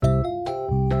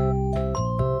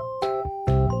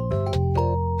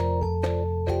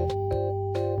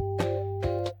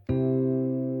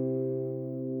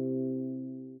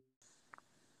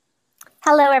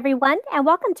Hello, everyone, and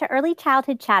welcome to Early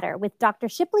Childhood Chatter with Dr.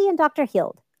 Shipley and Dr.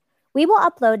 Hield. We will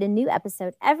upload a new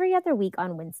episode every other week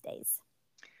on Wednesdays.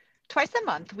 Twice a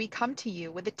month, we come to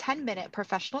you with a 10-minute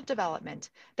professional development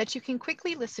that you can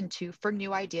quickly listen to for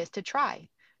new ideas to try.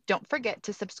 Don't forget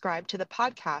to subscribe to the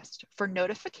podcast for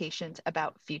notifications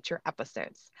about future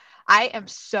episodes. I am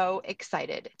so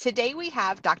excited. Today we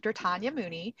have Dr. Tanya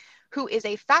Mooney, who is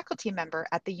a faculty member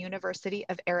at the University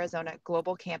of Arizona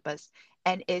Global Campus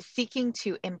and is seeking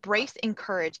to embrace,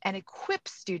 encourage, and equip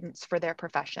students for their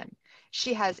profession.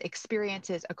 She has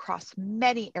experiences across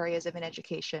many areas of an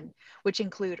education, which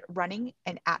include running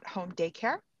an at-home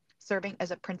daycare, serving as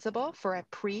a principal for a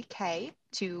pre-K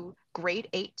to grade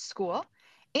 8 school,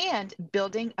 and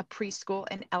building a preschool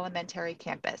and elementary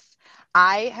campus.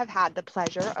 I have had the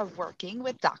pleasure of working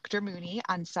with Dr. Mooney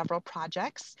on several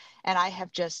projects, and I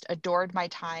have just adored my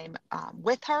time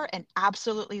with her and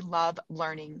absolutely love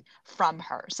learning from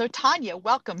her. So Tanya,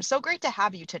 welcome. So great to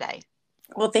have you today.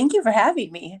 Well, thank you for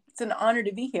having me. It's an honor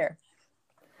to be here.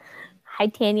 Hi,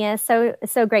 Tanya. So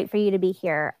great for you to be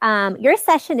here. Your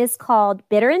session is called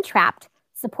Bitter and Trapped,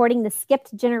 Supporting the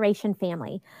Skipped Generation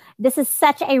Family. This is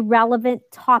such a relevant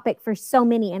topic for so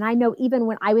many, and I know even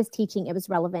when I was teaching, it was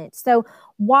relevant. So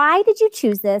why did you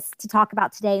choose this to talk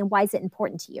about today, and why is it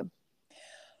important to you?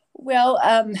 Well,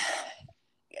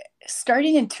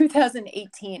 starting in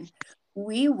 2018,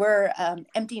 we were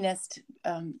empty nest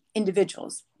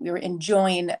individuals. We were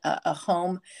enjoying a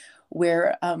home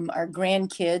where our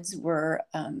grandkids were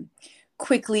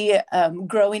quickly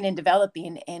growing and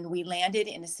developing, and we landed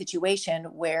in a situation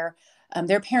where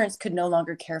their parents could no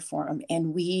longer care for them,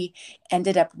 and we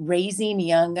ended up raising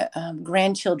young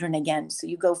grandchildren again. So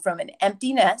you go from an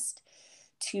empty nest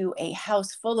to a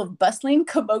house full of bustling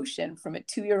commotion from a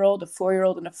 2-year-old, a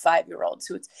 4-year-old, and a 5-year-old.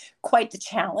 So it's quite the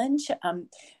challenge.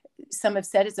 Some have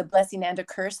said it's a blessing and a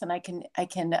curse, and I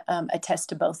can attest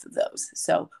to both of those.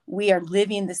 So we are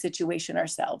living the situation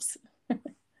ourselves.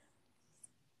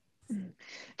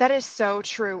 That is so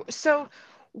true. So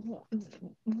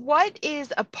what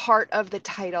is a part of the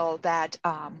title that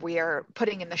we are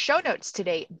putting in the show notes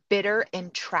today, Bitter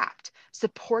and Trapped,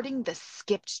 Supporting the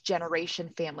Skipped Generation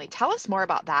Family? Tell us more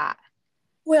about that.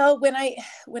 Well, when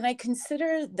I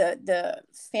consider the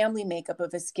family makeup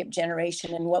of a skipped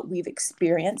generation and what we've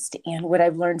experienced and what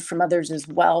I've learned from others as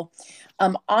well,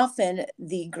 often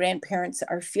the grandparents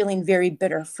are feeling very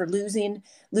bitter for losing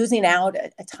out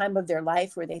a time of their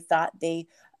life where they thought they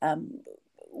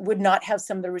would not have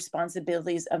some of the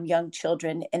responsibilities of young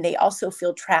children, and they also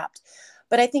feel trapped.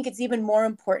 But I think it's even more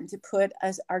important to put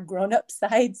our grown-up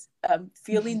sides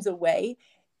feelings away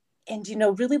and,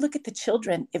 really look at the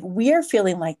children. If we are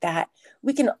feeling like that,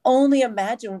 we can only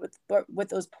imagine what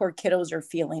those poor kiddos are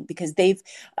feeling, because they've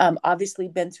obviously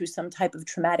been through some type of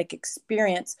traumatic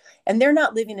experience, and they're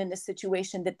not living in a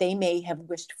situation that they may have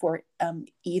wished for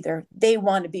either. They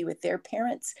want to be with their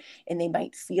parents, and they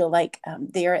might feel like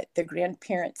they're at their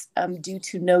grandparents due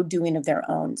to no doing of their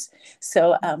own.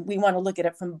 So we want to look at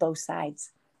it from both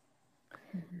sides.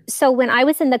 So when I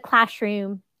was in the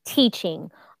classroom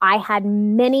teaching, I had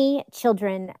many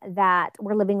children that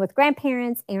were living with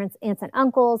grandparents, aunts and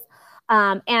uncles.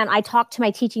 And I talked to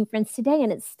my teaching friends today,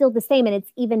 and it's still the same, and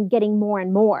it's even getting more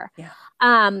and more. Yeah.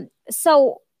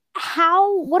 So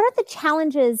what are the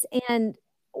challenges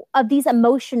of these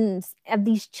emotions of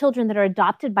these children that are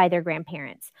adopted by their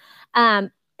grandparents?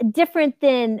 Different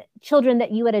than children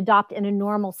that you would adopt in a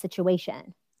normal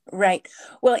situation. Right.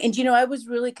 Well, and I was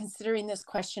really considering this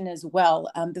question as well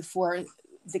before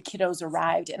the kiddos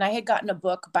arrived, and I had gotten a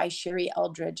book by Sherry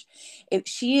Eldridge.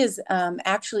 She is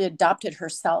actually adopted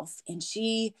herself, and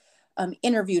she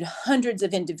interviewed hundreds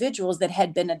of individuals that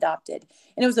had been adopted.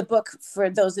 And it was a book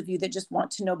for those of you that just want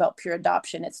to know about pure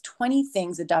adoption. It's 20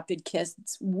 things adopted kids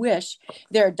wish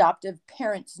their adoptive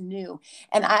parents knew.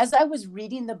 And as I was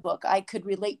reading the book, I could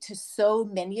relate to so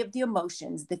many of the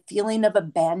emotions, the feeling of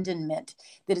abandonment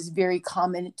that is very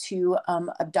common to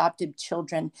adopted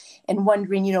children, and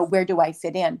wondering, where do I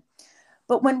fit in?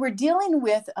 But when we're dealing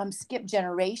with skip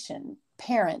generation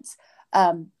parents,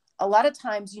 a lot of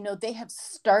times, they have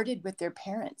started with their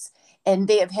parents, and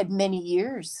they have had many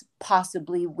years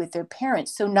possibly with their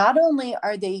parents. So not only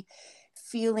are they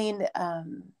feeling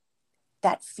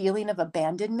that feeling of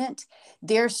abandonment,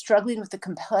 they're struggling with the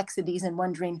complexities and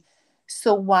wondering,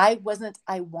 so why wasn't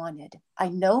I wanted? I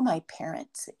know my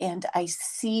parents, and I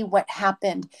see what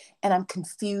happened, and I'm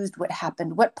confused what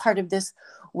happened. What part of this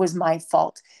was my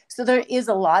fault? So there is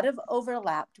a lot of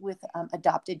overlap with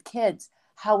adopted kids.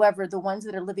 However, the ones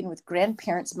that are living with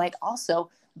grandparents might also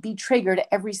be triggered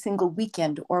every single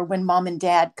weekend or when mom and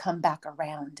dad come back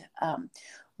around.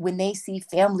 when they see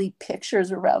family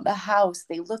pictures around the house,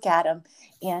 they look at them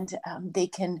and they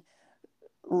can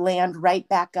land right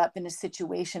back up in a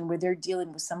situation where they're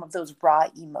dealing with some of those raw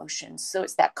emotions. So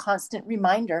it's that constant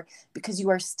reminder, because you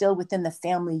are still within the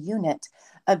family unit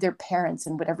of their parents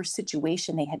and whatever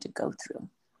situation they had to go through.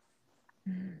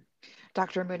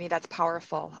 Dr. Mooney, that's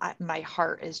powerful. My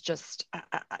heart is just,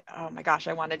 oh my gosh,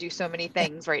 I want to do so many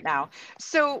things right now.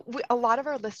 So a lot of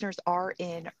our listeners are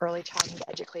in early childhood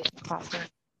education classrooms.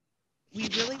 We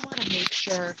really want to make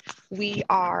sure we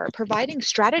are providing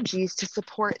strategies to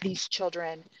support these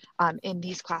children in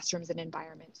these classrooms and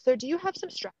environments. So do you have some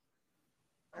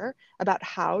strategies about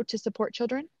how to support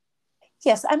children?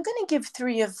 Yes, I'm going to give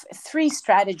three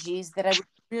strategies that I would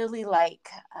really like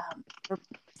for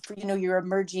your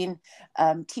emerging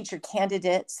teacher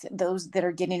candidates, those that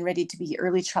are getting ready to be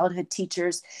early childhood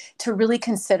teachers, to really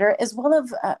consider, as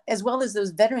well as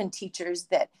those veteran teachers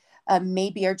that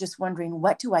maybe are just wondering,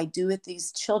 what do I do with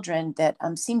these children that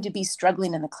seem to be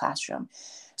struggling in the classroom?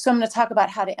 So I'm going to talk about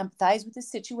how to empathize with the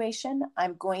situation.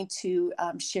 I'm going to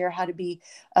share how to be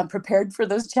prepared for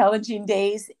those challenging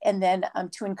days, and then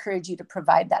to encourage you to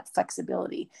provide that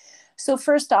flexibility. So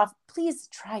first off, please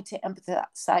try to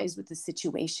empathize with the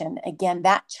situation. Again,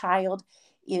 that child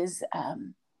is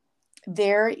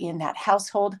there in that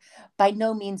household by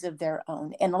no means of their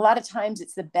own. And a lot of times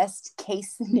it's the best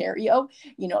case scenario.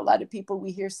 A lot of people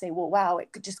we hear say, well, wow, it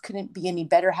just couldn't be any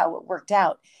better how it worked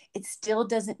out. It still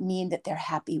doesn't mean that they're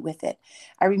happy with it.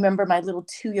 I remember my little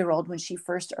 2-year-old, when she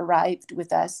first arrived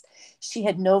with us, she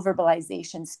had no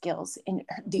verbalization skills. And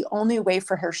the only way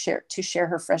for her to share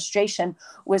her frustration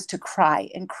was to cry.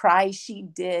 And cry she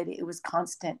did. It was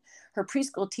constant. Her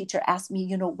preschool teacher asked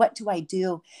me, what do I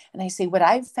do? And I say, what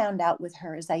I've found out with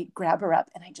her is I grab her up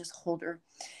and I just hold her.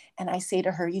 And I say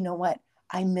to her, you know what?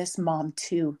 I miss mom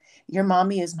too. Your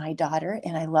mommy is my daughter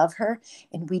and I love her.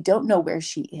 And we don't know where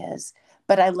she is,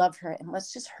 but I love her. And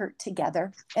let's just hurt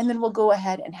together. And then we'll go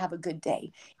ahead and have a good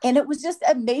day. And it was just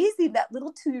amazing. That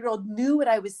little 2-year-old knew what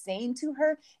I was saying to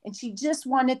her. And she just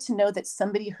wanted to know that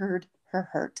somebody heard her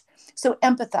hurt. So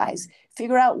empathize,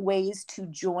 figure out ways to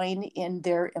join in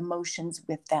their emotions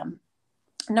with them.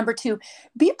 Number 2,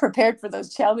 be prepared for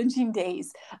those challenging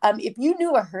days. If you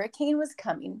knew a hurricane was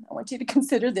coming, I want you to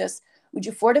consider this. Would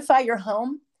you fortify your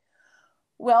home?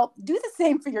 Well, do the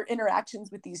same for your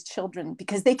interactions with these children,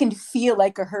 because they can feel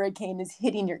like a hurricane is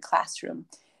hitting your classroom.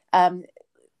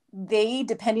 They,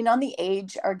 depending on the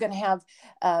age, are going to have,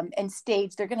 and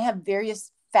stage, they're going to have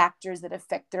various factors that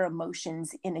affect their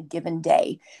emotions in a given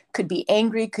day. Could be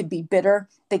angry, could be bitter.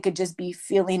 They could just be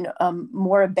feeling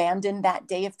more abandoned that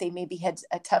day if they maybe had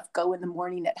a tough go in the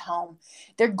morning at home.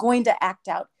 They're going to act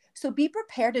out. So be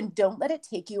prepared and don't let it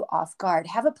take you off guard.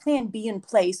 Have a plan B in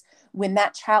place when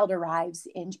that child arrives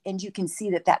and you can see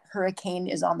that hurricane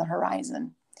is on the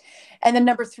horizon. And then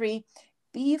number 3,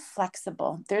 be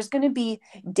flexible. There's going to be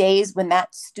days when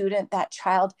that student, that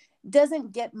child,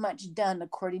 doesn't get much done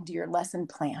according to your lesson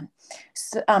plan.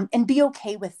 So, and be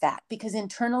okay with that, because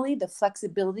internally the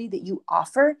flexibility that you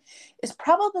offer is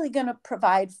probably going to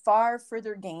provide far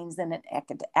further gains than an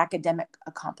academic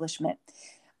accomplishment.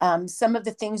 Some of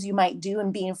the things you might do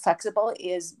in being flexible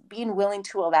is being willing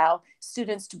to allow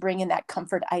students to bring in that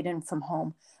comfort item from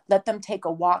home. Let them take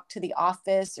a walk to the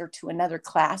office or to another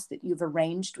class that you've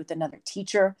arranged with another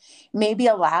teacher. Maybe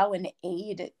allow an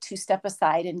aide to step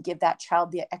aside and give that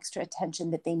child the extra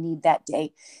attention that they need that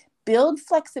day. Build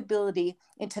flexibility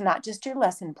into not just your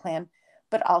lesson plan,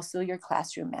 but also your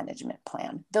classroom management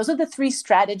plan. Those are the 3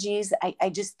 strategies I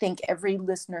just think every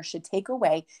listener should take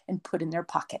away and put in their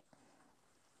pocket.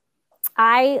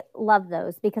 I love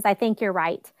those, because I think you're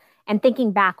right. And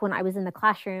thinking back when I was in the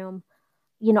classroom,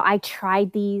 I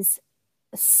tried these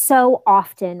so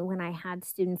often when I had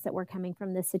students that were coming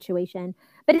from this situation,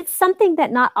 but it's something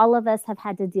that not all of us have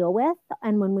had to deal with.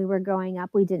 And when we were growing up,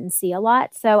 we didn't see a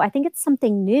lot. So I think it's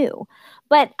something new,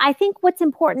 but I think what's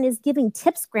important is giving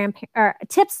tips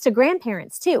to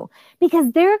grandparents too,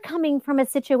 because they're coming from a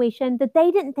situation that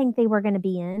they didn't think they were going to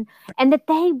be in, and that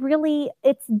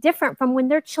it's different from when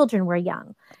their children were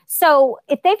young. So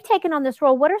if they've taken on this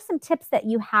role, what are some tips that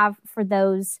you have for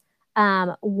those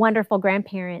wonderful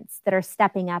grandparents that are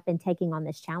stepping up and taking on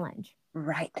this challenge?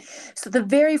 Right. So the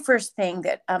very first thing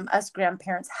that us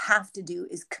grandparents have to do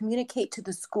is communicate to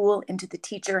the school and to the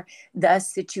teacher the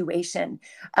situation.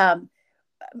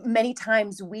 many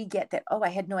times we get that, oh, I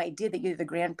had no idea that you're the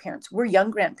grandparents. We're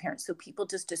young grandparents, so people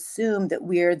just assume that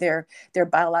we're their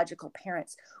biological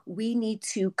parents. We need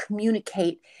to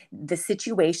communicate the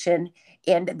situation,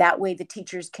 and that way the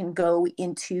teachers can go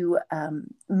into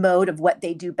mode of what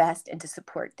they do best and to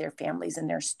support their families and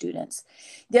their students.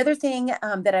 The other thing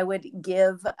that I would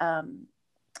give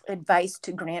advice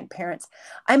to grandparents.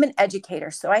 I'm an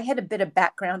educator, so I had a bit of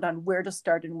background on where to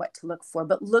start and what to look for,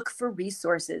 but look for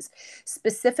resources.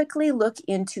 Specifically, look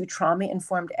into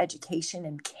trauma-informed education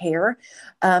and care,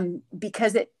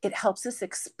 because it helps us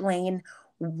explain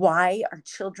why our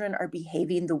children are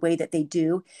behaving the way that they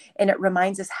do. And it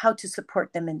reminds us how to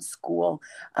support them in school.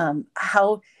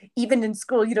 How even in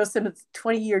school, some of the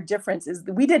 20-year difference is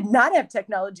that we did not have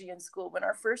technology in school when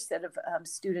our first set of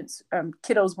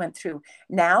kiddos went through.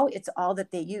 Now it's all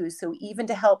that they use. So even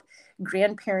to help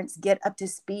grandparents get up to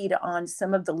speed on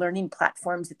some of the learning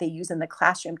platforms that they use in the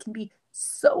classroom can be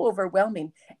so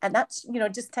overwhelming. And that's,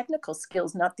 just technical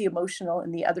skills, not the emotional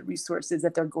and the other resources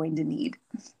that they're going to need.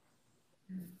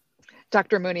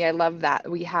 Dr. Mooney, I love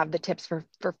that. We have the tips for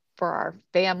our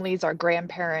families, our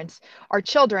grandparents, our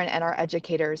children, and our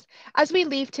educators. As we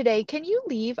leave today, can you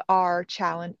leave our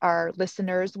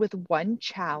listeners with one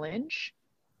challenge?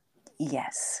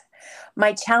 Yes.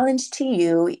 My challenge to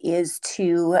you is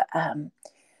to,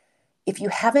 if you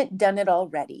haven't done it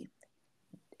already,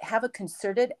 have a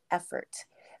concerted effort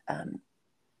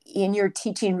in your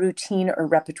teaching routine or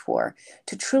repertoire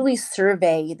to truly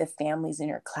survey the families in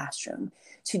your classroom,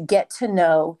 to get to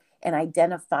know and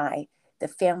identify the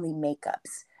family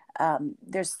makeups.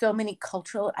 There's so many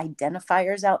cultural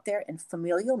identifiers out there, and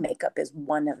familial makeup is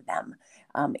one of them.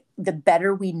 The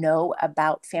better we know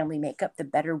about family makeup, the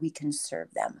better we can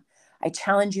serve them. I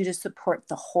challenge you to support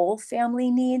the whole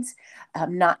family needs,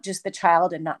 not just the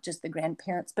child and not just the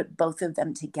grandparents, but both of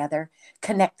them together.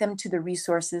 Connect them to the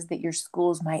resources that your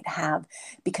schools might have,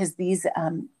 because these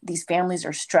families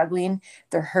are struggling,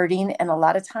 they're hurting, and a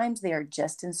lot of times they are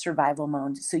just in survival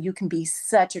mode. So you can be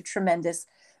such a tremendous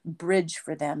bridge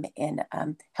for them in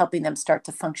helping them start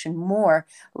to function more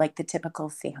like the typical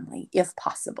family, if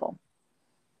possible.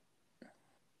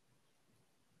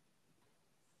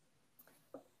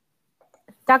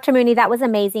 Dr. Mooney, that was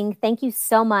amazing. Thank you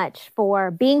so much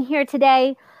for being here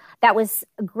today. That was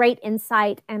a great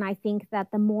insight. And I think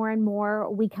that the more and more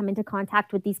we come into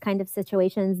contact with these kind of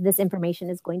situations, this information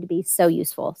is going to be so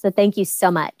useful. So thank you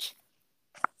so much.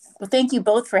 Well, thank you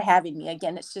both for having me.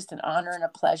 Again, it's just an honor and a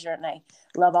pleasure. And I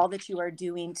love all that you are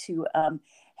doing to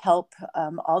help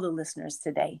all the listeners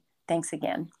today. Thanks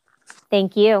again.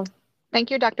 Thank you.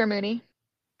 Thank you, Dr. Mooney.